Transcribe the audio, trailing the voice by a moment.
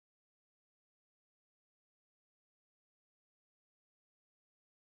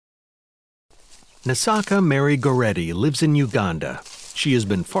Nasaka Mary Goreti lives in Uganda. She has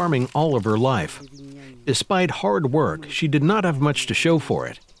been farming all of her life. Despite hard work, she did not have much to show for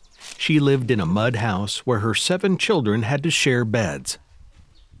it. She lived in a mud house where her 7 children had to share beds.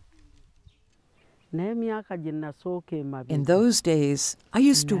 In those days, I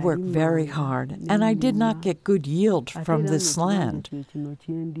used to work very hard, and I did not get good yield from this land.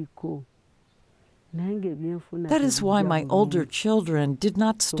 That is why my older children did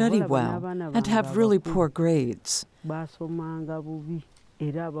not study well and have really poor grades. But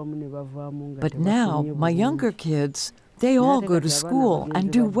now, my younger kids, they all go to school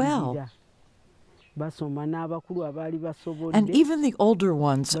and do well. And even the older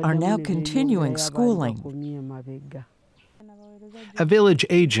ones are now continuing schooling. A village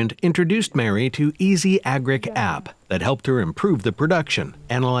agent introduced Mary to Easy Agric app that helped her improve the production,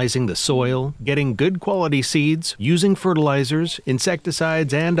 analyzing the soil, getting good quality seeds, using fertilizers,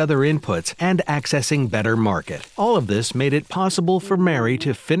 insecticides, and other inputs, and accessing better market. All of this made it possible for Mary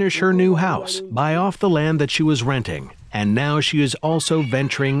to finish her new house, buy off the land that she was renting, and now she is also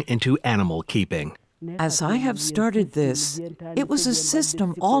venturing into animal keeping. As I have started this, it was a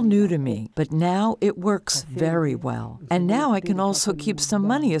system all new to me, but now it works very well. And now I can also keep some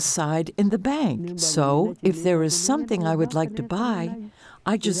money aside in the bank. So if there is something I would like to buy,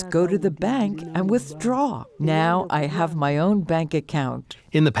 I just go to the bank and withdraw. Now I have my own bank account.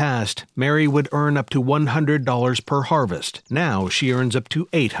 In the past, Mary would earn up to $100 per harvest. Now she earns up to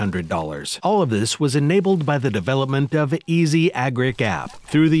 $800. All of this was enabled by the development of Easy Agric app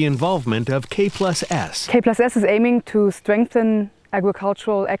through the involvement of K+S. K+S is aiming to strengthen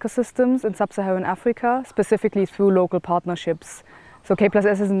agricultural ecosystems in sub-Saharan Africa, specifically through local partnerships. So K+S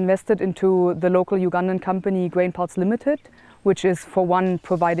has invested into the local Ugandan company Grainparts Limited, which is, for one,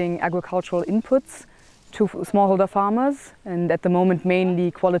 providing agricultural inputs to smallholder farmers, and at the moment mainly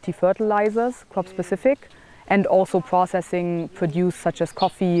quality fertilizers, crop-specific, and also processing produce such as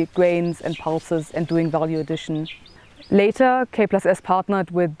coffee, grains and pulses, and doing value addition. Later, K+S partnered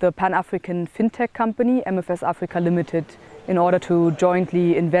with the Pan-African fintech company MFS Africa Limited in order to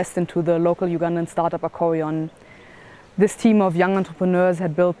jointly invest into the local Ugandan startup Acorion. This team of young entrepreneurs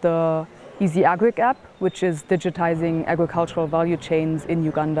had built the Easy Agric app, which is digitizing agricultural value chains in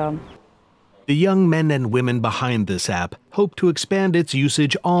Uganda. The young men and women behind this app hope to expand its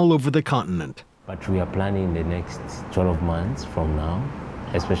usage all over the continent. But we are planning the next 12 months from now,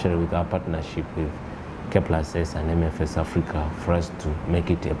 especially with our partnership with K+S and MFS Africa, for us to make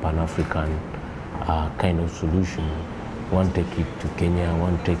it a Pan-African kind of solution. One take it to Kenya,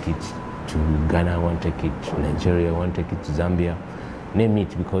 one take it to Ghana, one take it to Nigeria, one take it to Zambia. Name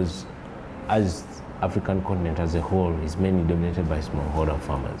it, because as African continent as a whole is mainly dominated by smallholder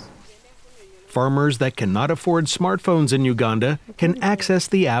farmers. Farmers that cannot afford smartphones in Uganda can access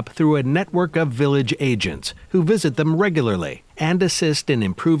the app through a network of village agents who visit them regularly and assist in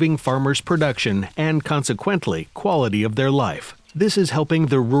improving farmers' production and, consequently, quality of their life. This is helping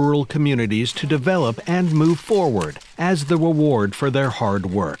the rural communities to develop and move forward as the reward for their hard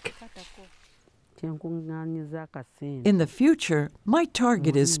work. In the future, my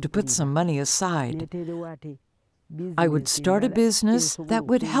target is to put some money aside. I would start a business that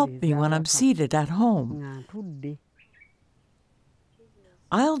would help me when I'm seated at home.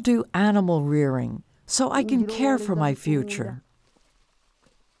 I'll do animal rearing so I can care for my future.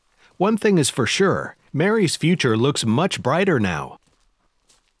 One thing is for sure, Mary's future looks much brighter now.